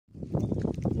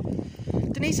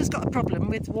Denise has got a problem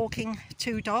with walking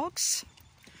two dogs,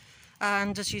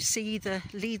 and as you see, the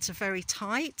leads are very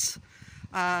tight,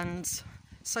 and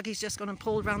Suggy's just gone and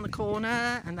pulled around the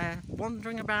corner and they're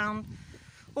wandering around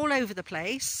all over the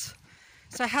place.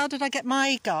 So how did I get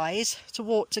my guys to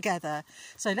walk together?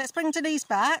 So let's bring Denise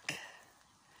back.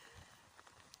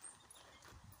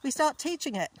 We start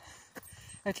teaching it.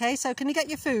 Okay, so can you get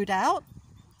your food out?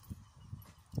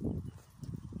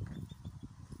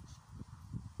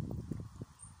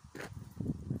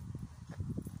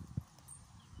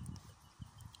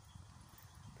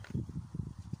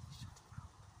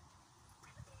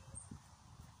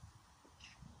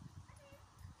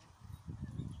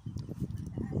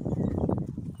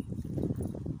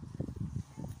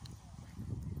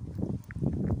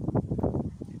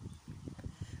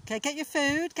 Okay, get your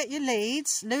food, get your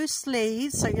leads, loose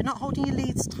leads, so you're not holding your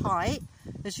leads tight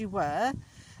as you were,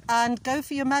 and go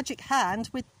for your magic hand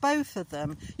with both of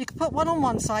them. You can put one on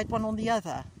one side, one on the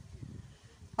other.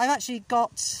 I've actually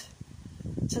got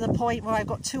to the point where I've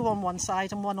got two on one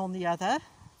side and one on the other.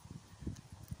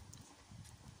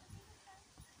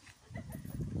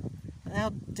 Now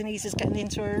Denise is getting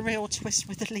into a real twist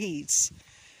with the leads.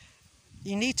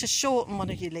 You need to shorten one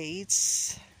of your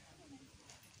leads.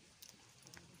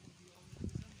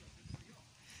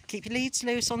 Keep your leads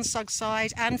loose on Sug's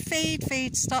side and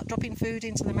feed, start dropping food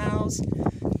into the mouths.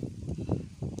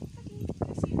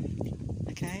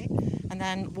 Okay, and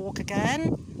then walk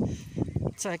again.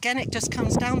 So again, it just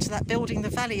comes down to that building the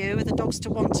value of the dogs to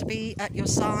want to be at your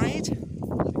side.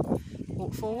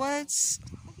 Walk forwards.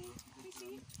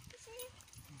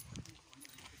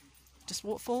 Just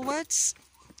walk forwards.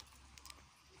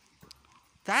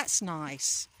 That's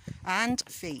nice. And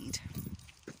feed.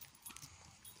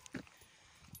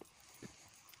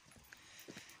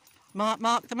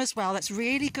 Mark them as well. That's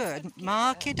really good.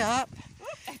 Mark it up.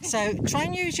 So try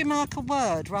and use your marker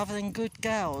word rather than good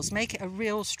girls. Make it a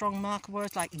real strong marker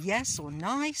word like yes or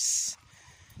nice.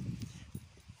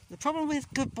 The problem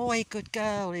with good boy, good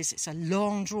girl is it's a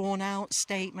long drawn out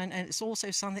statement, and it's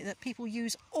also something that people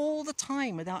use all the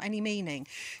time without any meaning.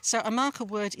 So a marker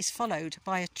word is followed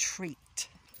by a treat.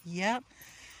 Yep.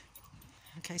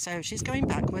 Okay, so she's going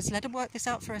backwards. Let her work this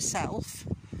out for herself.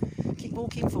 Keep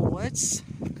walking forwards.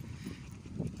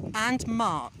 And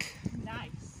mark.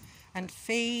 Nice. And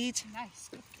feed. Nice.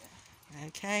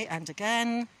 Okay, and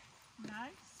again.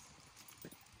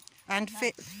 Nice. And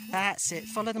fit. That's it.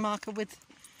 Follow the marker with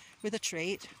a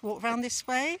treat. Walk round this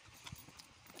way.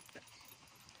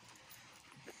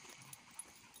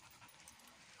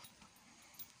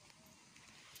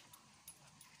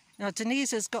 Now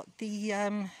Denise has got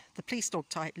the police dog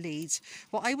type leads.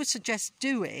 What I would suggest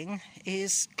doing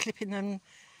is clipping them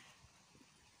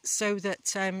so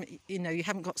that you know, you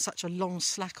haven't got such a long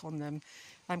slack on them,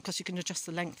 because you can adjust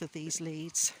the length of these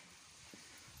leads.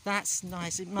 That's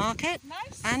nice. Mark it.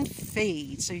 Nice. And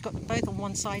feed. So you've got them both on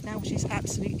one side now, which is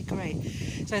absolutely great.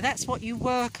 So that's what you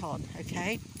work on.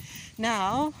 Okay.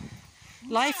 Now,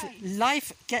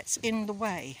 life gets in the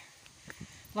way.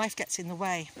 Life gets in the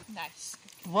way. Nice.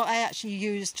 What I actually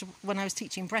used when I was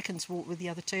teaching Brecken to walk with the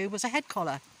other two was a head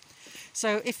collar.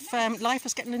 So if life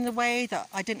was getting in the way, that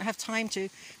I didn't have time to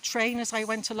train as I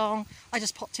went along, I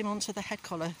just popped him onto the head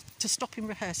collar to stop him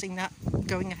rehearsing that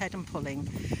going ahead and pulling.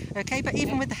 Okay, but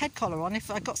even with the head collar on,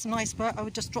 if I got some nice work, I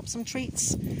would just drop some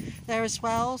treats there as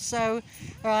well. So,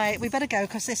 right, we better go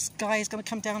because this guy is going to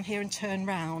come down here and turn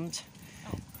round.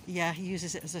 Oh. Yeah, he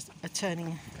uses it as a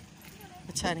turning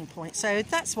point. So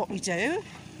that's what we do.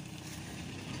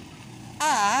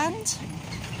 And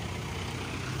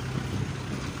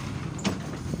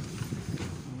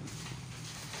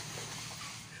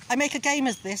I make a game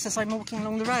of this as I'm walking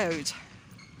along the road.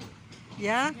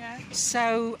 Yeah? Yeah.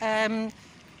 So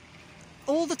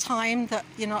all the time that,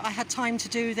 you know, I had time to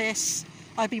do this,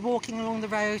 I'd be walking along the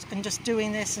road and just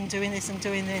doing this and doing this and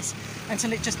doing this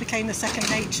until it just became the second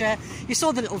nature. You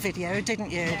saw the little video,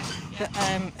 didn't you? Yeah, yeah.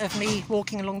 That, of me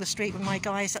walking along the street with my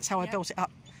guys. That's how I built it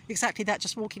up. Exactly that,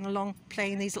 just walking along,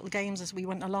 playing these little games as we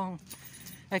went along.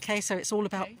 Okay, so it's all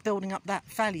about building up that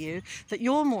value, that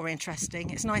you're more interesting.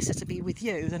 It's nicer to be with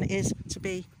you than it is to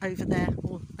be over there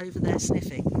or over there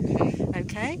sniffing.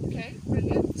 Okay? Okay,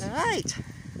 brilliant. All right.